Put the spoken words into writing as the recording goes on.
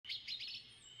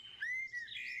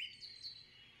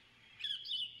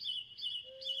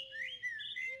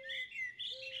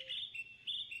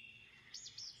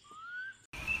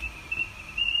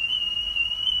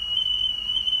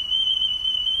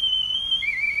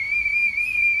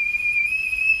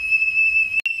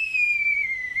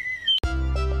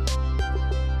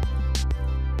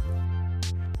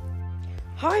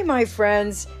Hi, my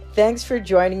friends. Thanks for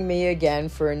joining me again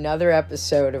for another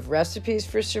episode of Recipes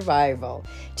for Survival.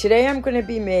 Today I'm going to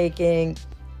be making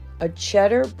a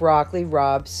cheddar broccoli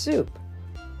rabe soup.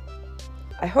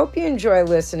 I hope you enjoy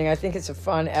listening. I think it's a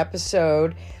fun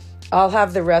episode. I'll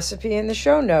have the recipe in the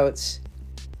show notes.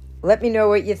 Let me know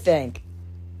what you think.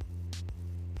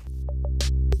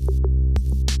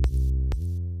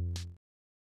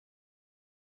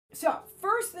 So,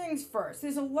 first things first.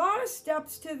 There's a lot of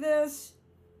steps to this,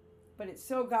 but it's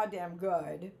so goddamn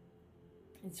good.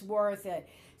 It's worth it.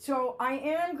 So I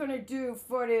am going to do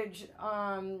footage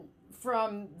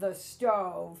from the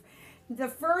stove. The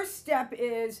first step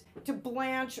is to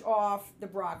blanch off the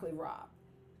broccoli rabe.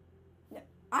 Now,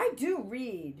 I do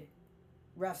read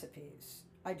recipes.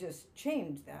 I just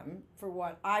change them for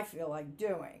what I feel like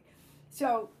doing.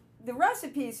 So the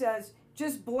recipe says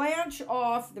just blanch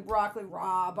off the broccoli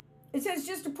rabe. It says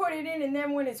just to put it in and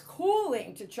then when it's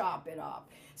cooling to chop it up.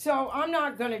 So I'm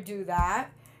not going to do that.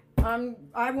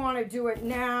 I want to do it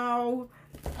now.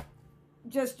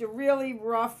 Just a really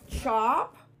rough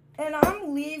chop. And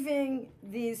I'm leaving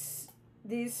these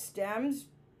stems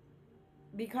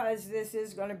because this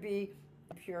is going to be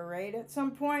pureed at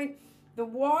some point. The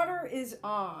water is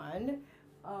on.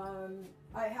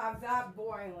 I have that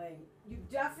boiling. You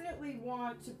definitely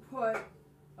want to put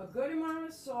a good amount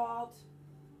of salt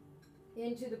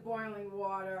into the boiling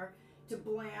water to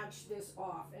blanch this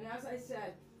off. And as I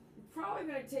said, it's probably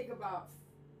going to take about,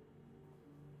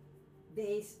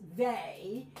 they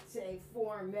say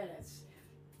 4 minutes.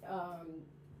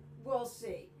 We'll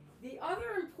see. The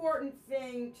other important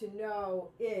thing to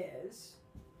know is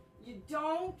you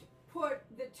don't put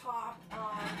the top on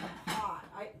a pot.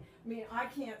 I mean, I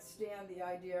can't stand the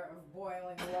idea of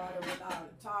boiling water without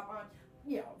a top on.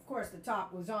 You know, of course, the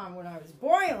top was on when I was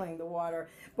boiling the water.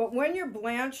 But when you're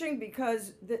blanching,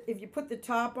 because if you put the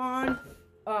top on,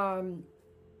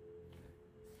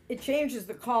 it changes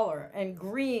the color, and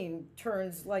green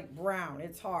turns like brown.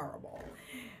 It's horrible.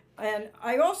 And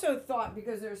I also thought,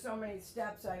 because there's so many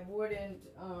steps, I wouldn't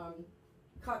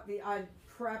I'd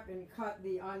prep and cut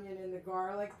the onion and the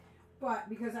garlic. But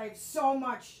because I have so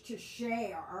much to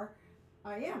share,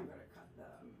 I am going to cut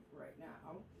them right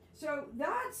now. So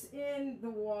that's in the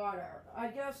water. I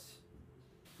guess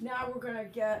now we're going to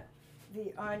get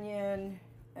the onion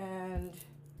and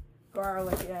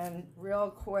garlic in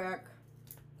real quick.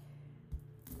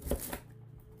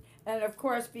 And of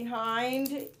course,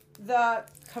 behind the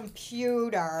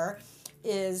computer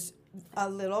is a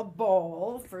little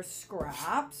bowl for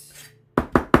scraps.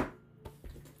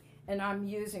 And I'm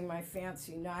using my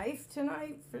fancy knife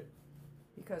tonight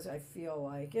because I feel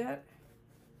like it.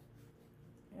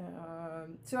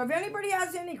 So if anybody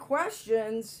has any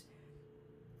questions,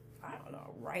 I don't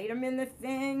know, write them in the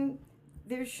thing.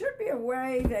 There should be a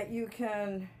way that you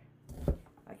can,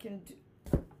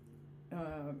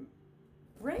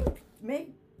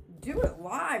 do it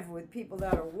live with people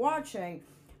that are watching,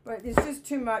 but it's just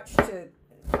too much to,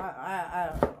 I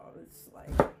don't know, it's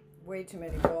like way too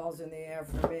many balls in the air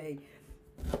for me.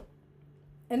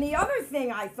 And the other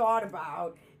thing I thought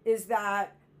about is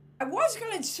that I was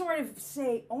going to sort of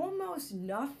say almost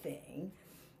nothing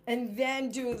and then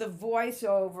do the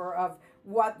voiceover of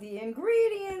what the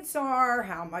ingredients are,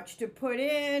 how much to put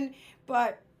in,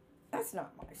 but that's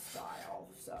not my style,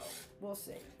 so we'll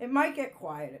see. It might get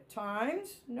quiet at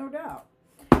times, no doubt.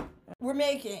 We're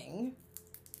making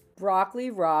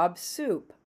broccoli rabe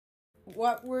soup.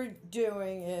 What we're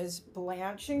doing is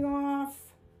blanching off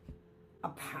a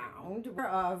pound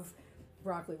of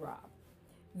broccoli rabe.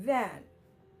 Then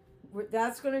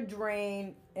that's going to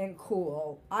drain and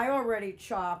cool. I already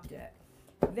chopped it.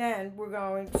 Then we're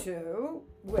going to,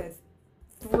 with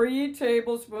 3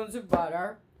 tablespoons of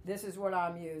butter, this is what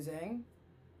I'm using.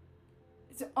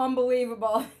 It's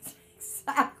unbelievable. It's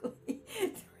exactly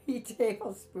 3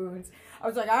 tablespoons. I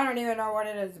was like, I don't even know what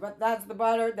it is, but that's the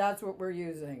butter. That's what we're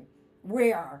using.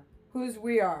 We are. Who's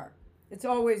we are? It's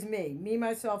always me. Me,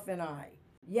 myself, and I.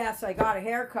 Yes, I got a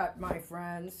haircut, my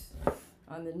friends,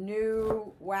 on the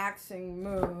new waxing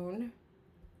moon.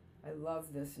 I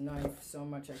love this knife so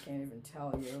much I can't even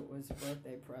tell you. It was a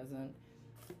birthday present.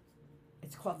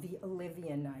 It's called the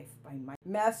Olivia knife by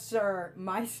Messer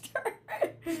Meister.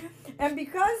 And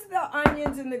because the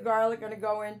onions and the garlic are going to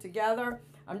go in together,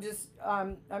 I'm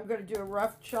going to do a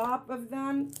rough chop of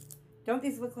them. Don't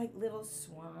these look like little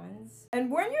swans? And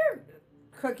when you're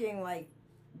cooking like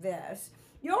this,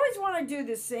 you always want to do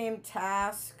the same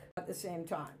task at the same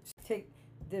time. Take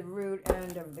the root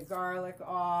end of the garlic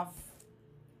off,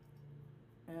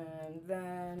 and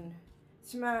then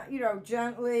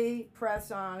gently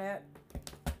press on it,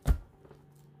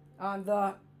 on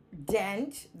the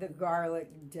dent, the garlic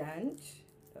dent.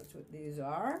 That's what these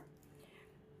are.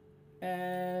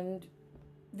 And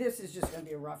this is just going to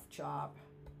be a rough chop.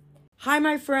 Hi,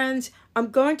 my friends. I'm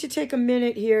going to take a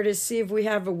minute here to see if we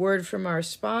have a word from our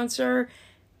sponsor,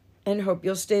 and hope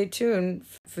you'll stay tuned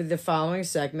for the following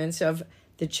segments of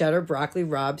the Cheddar Broccoli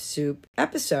Rabe Soup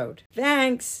episode.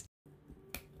 Thanks.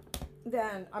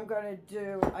 Then I'm going to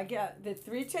do, I get the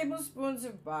 3 tablespoons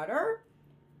of butter,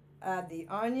 add the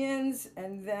onions,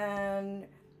 and then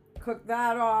cook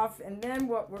that off. And then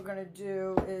what we're going to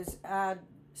do is add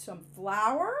some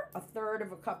flour,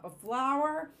 1/3 cup of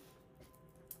flour,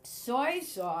 soy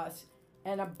sauce,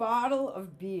 and a bottle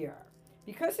of beer.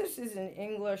 Because this is an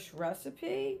English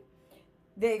recipe,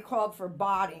 they called for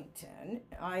Boddington.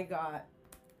 I got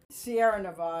Sierra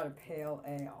Nevada Pale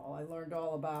Ale. I learned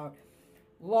all about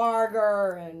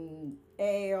lager and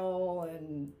ale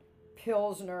and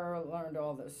Pilsner. Learned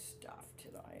all this stuff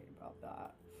tonight about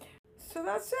that. So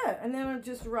that's it. And then I'm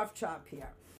just rough chop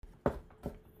here.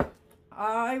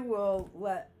 I will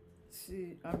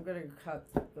see, I'm going to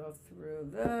go through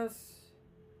this.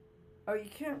 Oh, you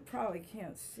probably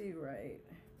can't see right.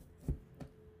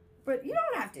 But you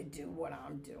don't have to do what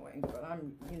I'm doing, but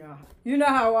you know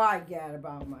how I get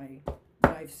about my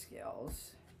knife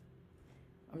skills.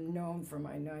 I'm known for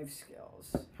my knife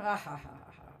skills. Ha ha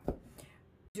ha ha.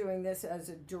 Doing this as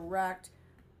a direct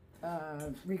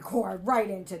record right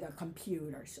into the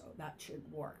computer, so that should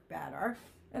work better.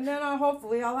 And then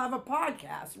hopefully I'll have a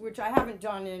podcast, which I haven't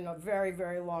done in a very,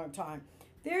 very long time.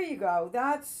 There you go.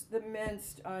 That's the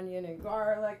minced onion and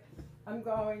garlic. I'm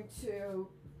going to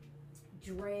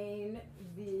drain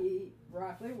the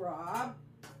broccoli rabe.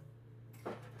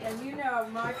 And you know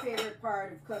my favorite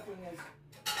part of cooking is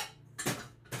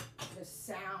the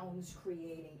sounds,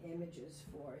 creating images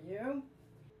for you.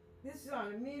 This is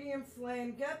on a medium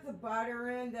flame. Get the butter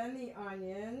in, then the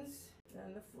onions,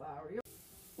 then the flour.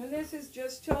 And this is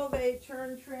just till they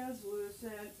turn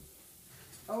translucent.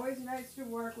 Always nice to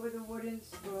work with a wooden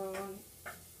spoon.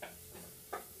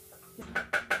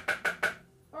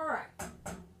 All right.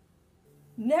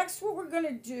 Next, what we're going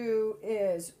to do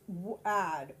is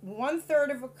add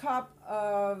 1/3 cup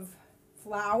of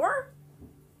flour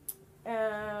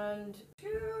and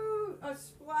a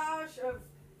splash of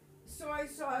soy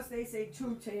sauce. They say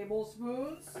 2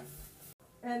 tablespoons.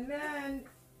 And then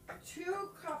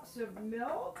 2 cups of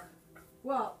milk.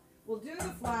 Well, we'll do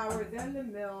the flour, then the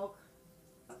milk,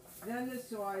 then the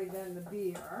soy, then the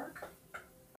beer.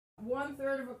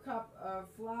 1/3 cup of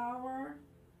flour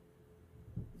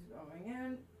is going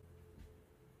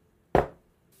in.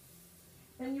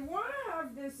 And you want to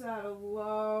have this at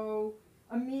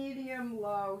a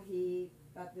medium-low heat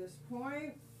at this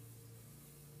point.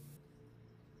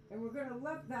 And we're going to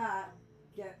let that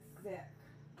get thick.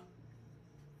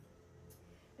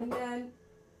 And then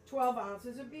 12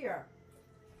 ounces of beer.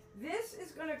 This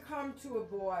is going to come to a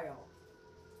boil.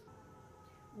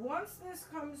 Once this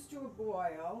comes to a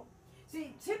boil,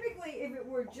 see, typically if it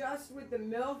were just with the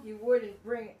milk, you wouldn't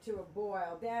bring it to a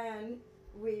boil. Then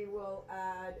we will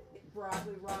add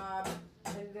broccoli rabe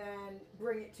and then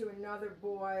bring it to another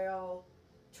boil,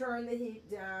 turn the heat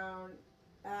down,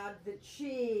 add the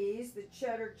cheese, the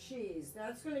cheddar cheese.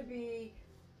 That's going to be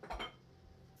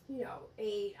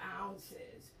 8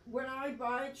 ounces. When I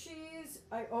buy cheese,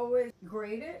 I always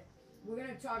grate it. We're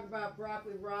going to talk about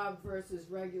broccoli rabe versus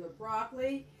regular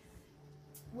broccoli,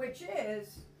 which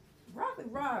is, broccoli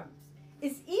rabe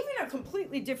is even a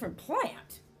completely different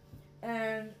plant.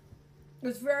 And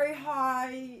it's very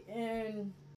high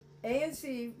in A and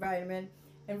C vitamin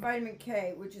and vitamin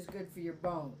K, which is good for your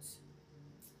bones.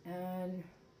 And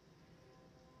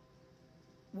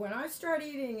when I start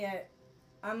eating it,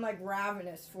 I'm like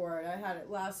ravenous for it. I had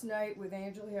it last night with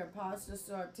angel hair pasta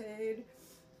sauteed.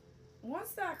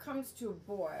 Once that comes to a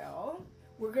boil,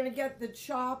 we're going to get the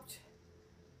chopped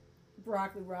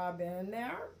broccoli rabe in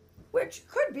there, which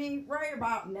could be right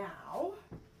about now.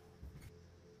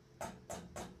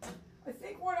 I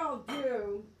think what I'll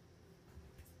do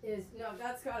is,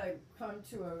 that's got to come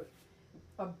to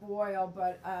a boil,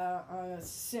 but on a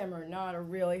simmer, not a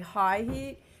really high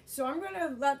heat. So I'm going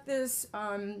to let this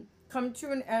come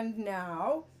to an end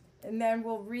now, and then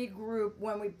we'll regroup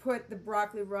when we put the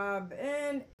broccoli rabe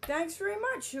in. Thanks very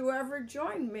much, whoever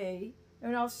joined me,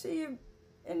 and I'll see you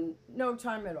in no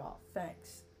time at all.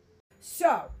 Thanks. So,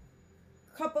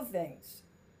 a couple things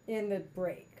in the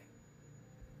break.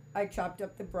 I chopped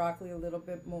up the broccoli a little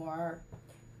bit more.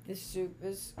 The soup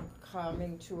is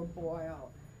coming to a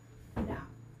boil. Now,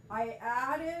 I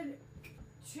added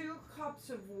 2 cups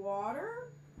of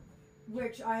water,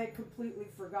 which I had completely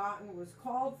forgotten was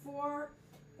called for.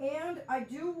 And I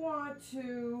do want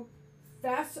to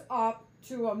fess up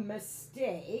to a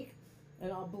mistake,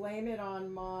 and I'll blame it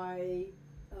on my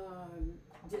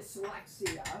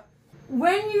dyslexia.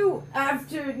 When you,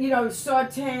 after,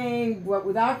 sauteing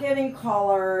without getting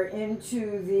color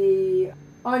into the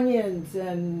onions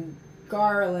and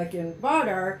garlic and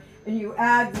butter, and you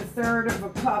add the 1/3 of a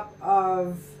cup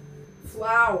of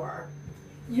flour,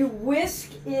 you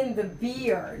whisk in the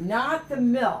beer, not the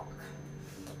milk.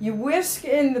 You whisk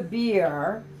in the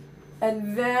beer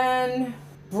and then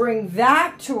bring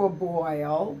that to a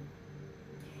boil,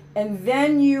 and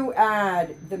then you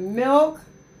add the milk,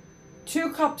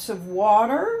 2 cups of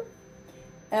water,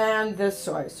 and the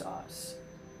soy sauce.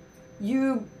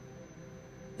 You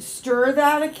stir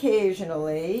that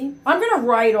occasionally. I'm going to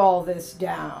write all this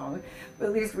down, but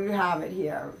at least we have it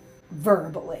here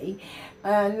verbally.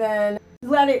 And then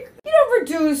let it,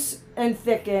 reduce and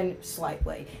thicken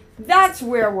slightly. That's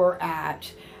where we're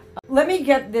at. Let me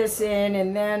get this in,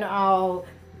 and then I'll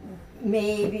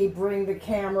maybe bring the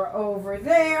camera over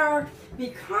there,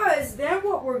 because then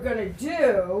what we're going to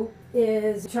do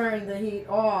is turn the heat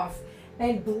off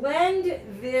and blend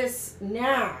this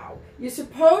now. You're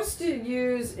supposed to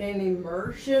use an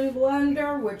immersion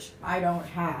blender, which I don't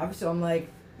have, so I'm like,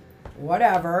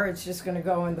 whatever, it's just going to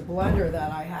go in the blender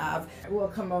that I have. We'll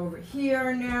come over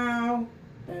here now,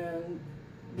 and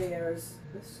there's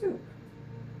the soup.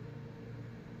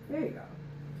 There you go.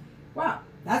 Wow,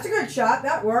 that's a good shot.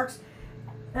 That works.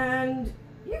 And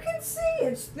you can see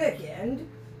it's thickened.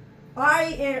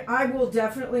 I will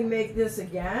definitely make this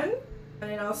again,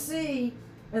 and I'll see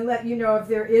and let you know if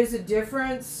there is a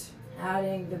difference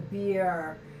adding the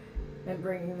beer and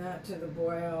bringing that to the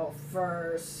boil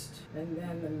first and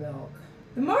then the milk.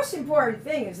 The most important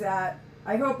thing is that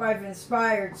I hope I've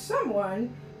inspired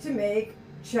someone to make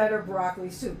cheddar broccoli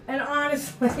soup. And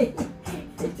honestly,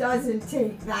 it doesn't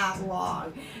take that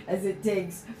long as it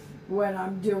takes when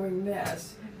I'm doing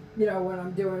this, when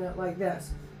I'm doing it like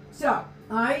this. So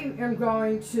I am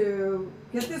going to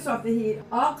get this off the heat.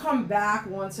 I'll come back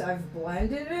once I've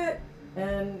blended it,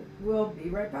 and we'll be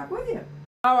right back with you.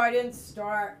 Oh, I didn't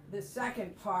start the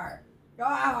second part.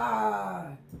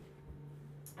 I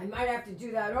might have to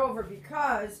do that over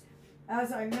because,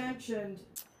 as I mentioned,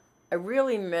 I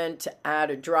really meant to add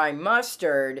a dry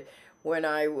mustard when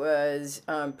I was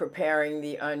preparing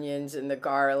the onions and the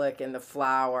garlic and the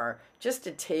flour. Just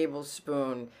a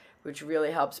tablespoon, which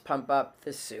really helps pump up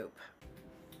the soup.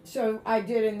 So I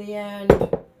did in the end,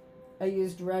 I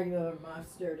used regular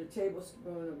mustard, a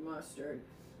tablespoon of mustard.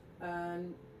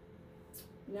 And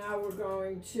now we're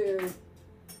going to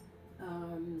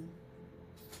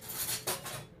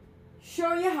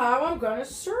show you how I'm going to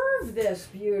serve this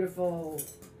beautiful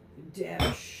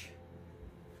dish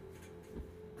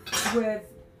with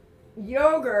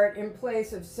yogurt in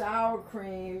place of sour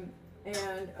cream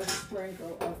and a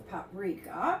sprinkle of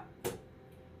paprika,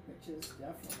 which is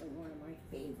definitely one of my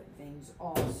favorite things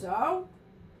also.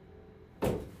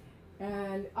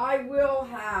 And I will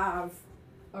have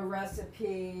a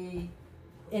recipe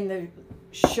in the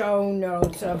show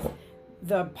notes of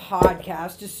the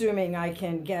podcast, assuming I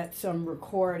can get some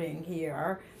recording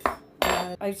here.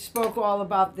 I spoke all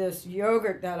about this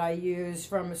yogurt that I use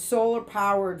from a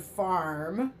solar-powered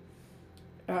farm.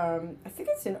 I think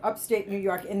it's in upstate New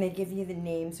York, and they give you the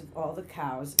names of all the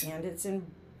cows, and it's in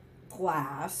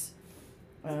glass.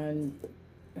 And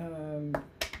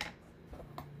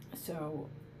so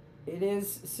it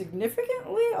is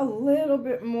significantly a little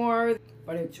bit more,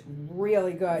 but it's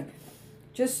really good.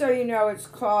 Just so you know, it's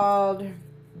called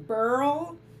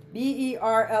Berle,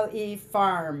 B-E-R-L-E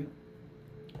Farm.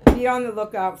 Be on the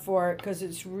lookout for it because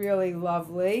it's really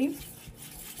lovely.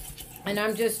 And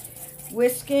I'm just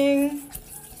whisking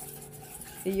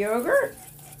the yogurt.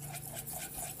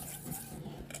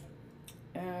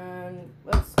 And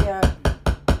let's get,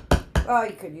 well,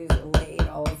 you could use a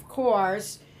ladle, of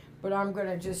course, but I'm going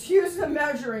to just use the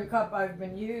measuring cup I've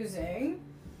been using.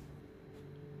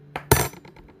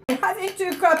 I think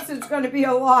 2 cups is going to be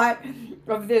a lot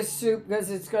of this soup because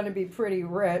it's going to be pretty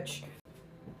rich.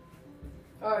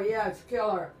 Oh yeah, it's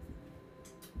killer.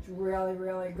 It's really,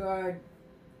 really good.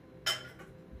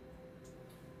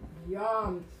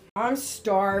 Yum. I'm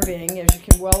starving, as you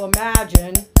can well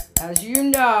imagine, as you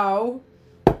know.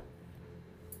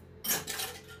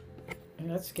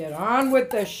 Let's get on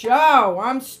with the show.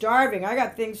 I'm starving. I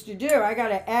got things to do. I got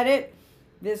to edit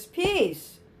this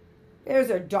piece.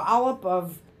 There's a dollop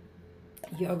of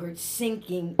yogurt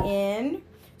sinking in.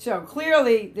 So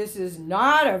clearly this is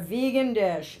not a vegan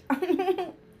dish.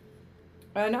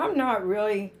 And I'm not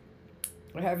really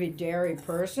a heavy dairy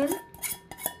person.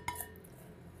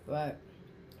 But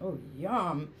Oh,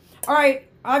 yum. All right,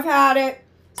 I've had it.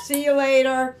 See you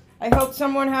later. I hope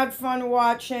someone had fun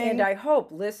watching. And I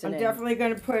hope listening. I'm definitely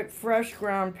going to put fresh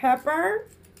ground pepper.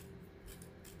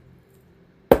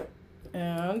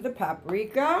 And the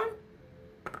paprika.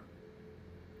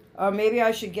 Oh, maybe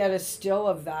I should get a still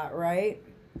of that, right?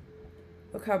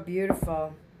 Look how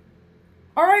beautiful.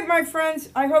 All right, my friends.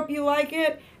 I hope you like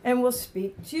it. And we'll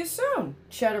speak to you soon.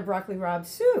 Cheddar broccoli rabe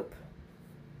soup.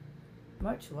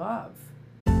 Much love.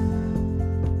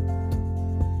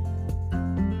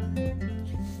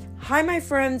 Hi, my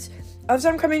friends. As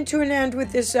I'm coming to an end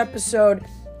with this episode,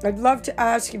 I'd love to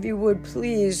ask if you would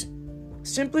please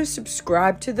simply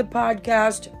subscribe to the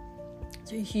podcast.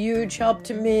 It's a huge help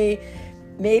to me.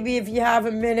 Maybe if you have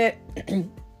a minute,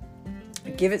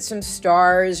 give it some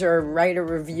stars or write a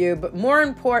review. But more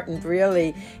important,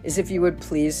 really, is if you would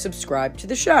please subscribe to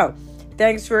the show.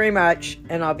 Thanks very much,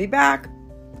 and I'll be back.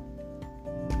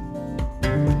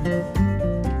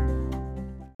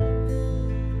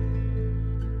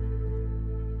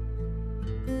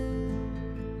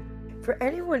 For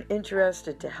anyone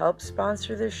interested to help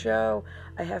sponsor the show,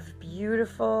 I have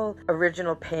beautiful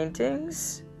original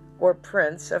paintings or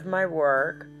prints of my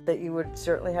work that you would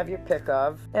certainly have your pick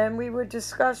of. And we would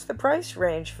discuss the price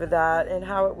range for that and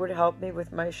how it would help me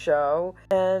with my show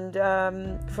and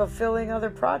fulfilling other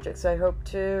projects I hope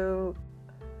to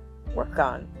work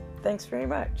on. Thanks very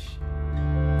much.